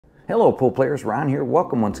Hello pool players, Ron here.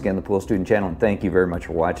 Welcome once again to the Pool Student Channel, and thank you very much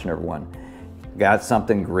for watching, everyone. Got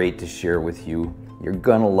something great to share with you. You're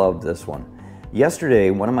gonna love this one.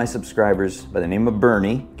 Yesterday, one of my subscribers by the name of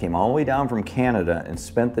Bernie came all the way down from Canada and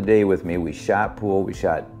spent the day with me. We shot pool, we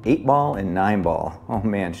shot 8-ball and 9-ball. Oh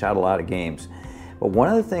man, shot a lot of games. But one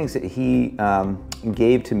of the things that he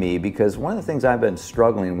gave to me, because one of the things I've been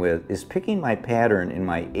struggling with is picking my pattern in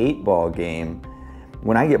my 8-ball game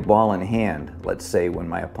when I get ball in hand, let's say when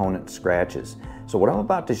my opponent scratches. So what I'm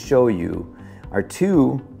about to show you are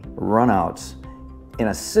two runouts in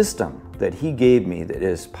a system that he gave me that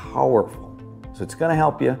is powerful. So it's gonna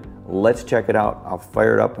help you. Let's check it out. I'll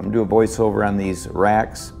fire it up. I'm gonna do a voiceover on these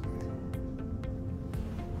racks.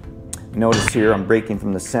 Notice here I'm breaking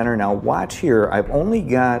from the center. Now watch here, I've only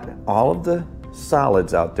got all of the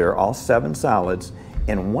solids out there, all 7 solids,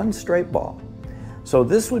 and 1 stripe ball. So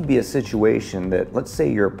this would be a situation that, let's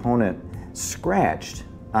say your opponent scratched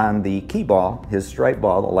on the key ball, his stripe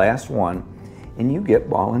ball, the last one, and you get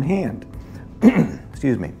ball in hand.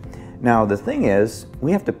 Excuse me. Now the thing is,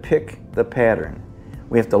 we have to pick the pattern.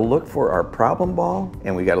 We have to look for our problem ball,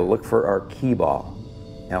 and we got to look for our key ball.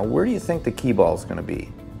 Now where do you think the key ball is going to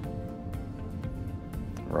be?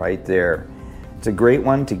 Right there. It's a great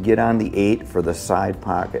one to get on the 8 for the side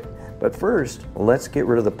pocket. But first, let's get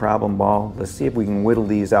rid of the problem ball. Let's see if we can whittle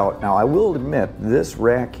these out. Now I will admit, this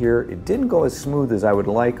rack here, it didn't go as smooth as I would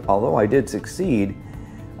like, although I did succeed.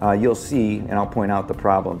 You'll see, and I'll point out the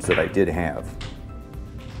problems that I did have.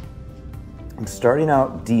 I'm starting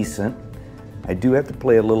out decent. I do have to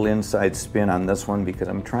play a little inside spin on this one because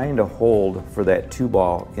I'm trying to hold for that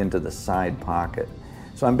 2-ball into the side pocket.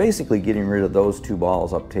 So I'm basically getting rid of those 2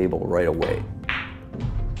 balls up table right away.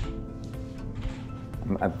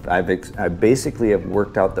 I basically have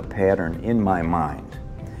worked out the pattern in my mind.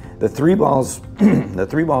 The 3 balls, the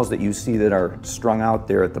 3 balls that you see that are strung out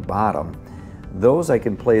there at the bottom, those I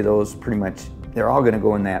can play those pretty much. They're all going to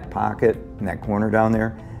go in that pocket, in that corner down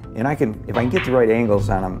there, and if I can get the right angles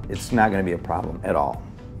on them, it's not going to be a problem at all.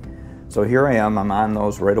 So here I am. I'm on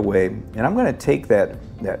those right away, and I'm going to take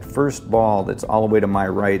that first ball that's all the way to my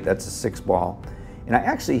right. That's a 6 ball. And I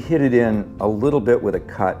actually hit it in a little bit with a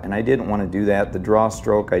cut, and I didn't want to do that. The draw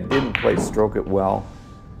stroke, I didn't quite stroke it well.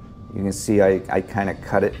 You can see I kind of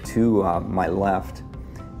cut it to my left,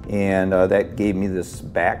 and that gave me this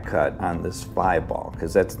back cut on this 5 ball,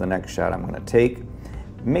 because that's the next shot I'm going to take.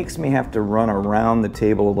 It makes me have to run around the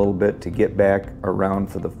table a little bit to get back around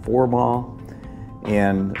for the 4 ball.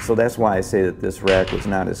 And so that's why I say that this rack was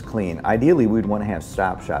not as clean. Ideally, we'd want to have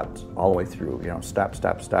stop shots all the way through, you know, stop,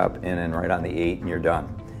 stop, stop, and then right on the 8 and you're done.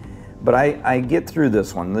 But I get through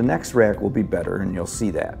this one. The next rack will be better, and you'll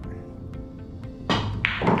see that. A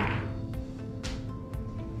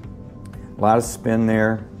lot of spin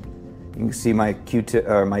there. You can see my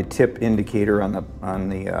my tip indicator on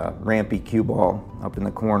the rampy cue ball up in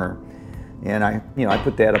the corner. And I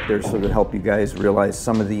put that up there so to help you guys realize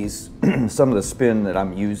some of these, some of the spin that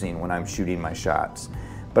I'm using when I'm shooting my shots.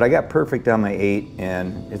 But I got perfect on my 8,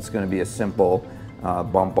 and it's going to be a simple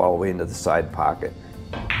bump all the way into the side pocket.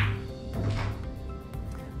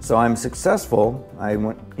 So I'm successful. I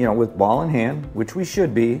went, with ball in hand, which we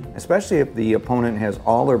should be, especially if the opponent has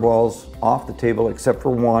all their balls off the table except for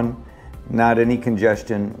 1, not any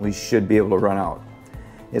congestion. We should be able to run out.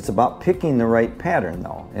 It's about picking the right pattern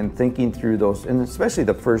though, and thinking through those, and especially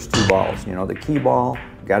the first 2 balls. The key ball,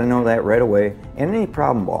 got to know that right away, and any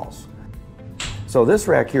problem balls. So this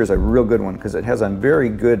rack here is a real good one because it has a very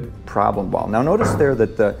good problem ball. Now notice there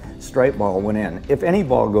that the stripe ball went in. If any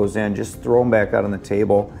ball goes in, just throw them back out on the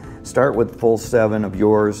table. Start with full 7 of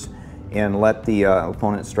yours, and let the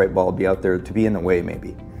opponent's stripe ball be out there to be in the way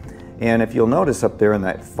maybe. And if you'll notice up there in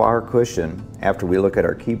that far cushion, after we look at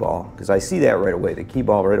our key ball, because I see that right away, the key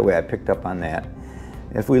ball right away, I picked up on that.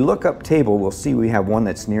 If we look up table, we'll see we have one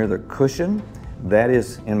that's near the cushion. That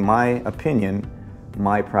is, in my opinion,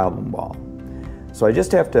 my problem ball. So I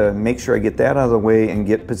just have to make sure I get that out of the way and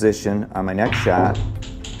get position on my next shot.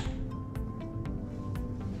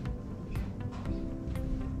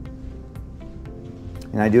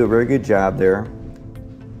 And I do a very good job there.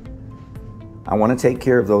 I want to take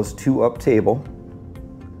care of those 2 up table.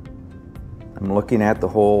 I'm looking at the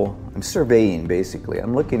whole, I'm surveying basically.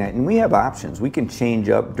 I'm looking at, and we have options. We can change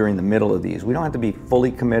up during the middle of these. We don't have to be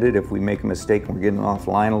fully committed. If we make a mistake and we're getting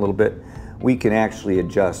offline a little bit, we can actually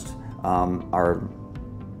adjust our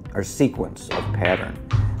sequence of pattern.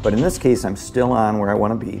 But in this case, I'm still on where I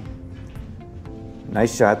want to be.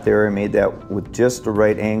 Nice shot there. I made that with just the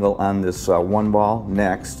right angle on this 1 ball.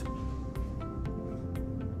 Next.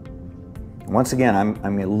 Once again,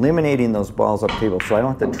 I'm eliminating those balls up table so I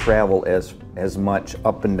don't have to travel as as much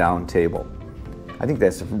up and down table. I think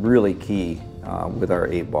that's really key with our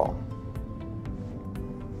 8-ball.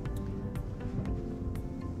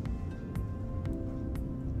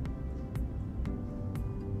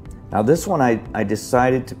 Now this one I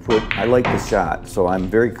decided to put, I like the shot, so I'm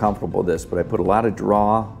very comfortable with this, but I put a lot of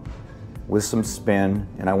draw with some spin,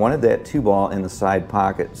 and I wanted that 2-ball in the side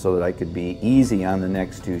pocket so that I could be easy on the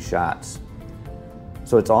next 2 shots.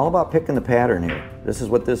 So it's all about picking the pattern here. This is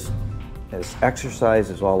what this exercise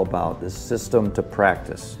is all about, this system to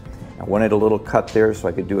practice. I wanted a little cut there so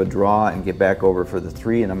I could do a draw and get back over for the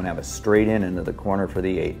 3, and I'm gonna have a straight in into the corner for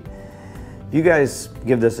the 8. If you guys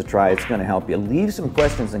give this a try, it's gonna help you. Leave some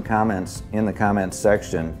questions and comments in the comments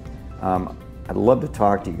section. I'd love to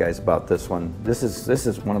talk to you guys about this one. This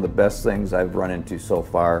is one of the best things I've run into so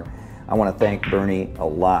far. I wanna thank Bernie a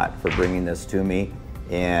lot for bringing this to me,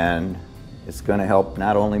 and it's gonna help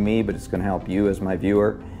not only me, but it's gonna help you as my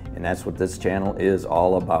viewer, and that's what this channel is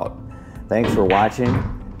all about. Thanks for watching.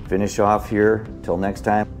 Finish off here. Till next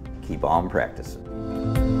time, keep on practicing.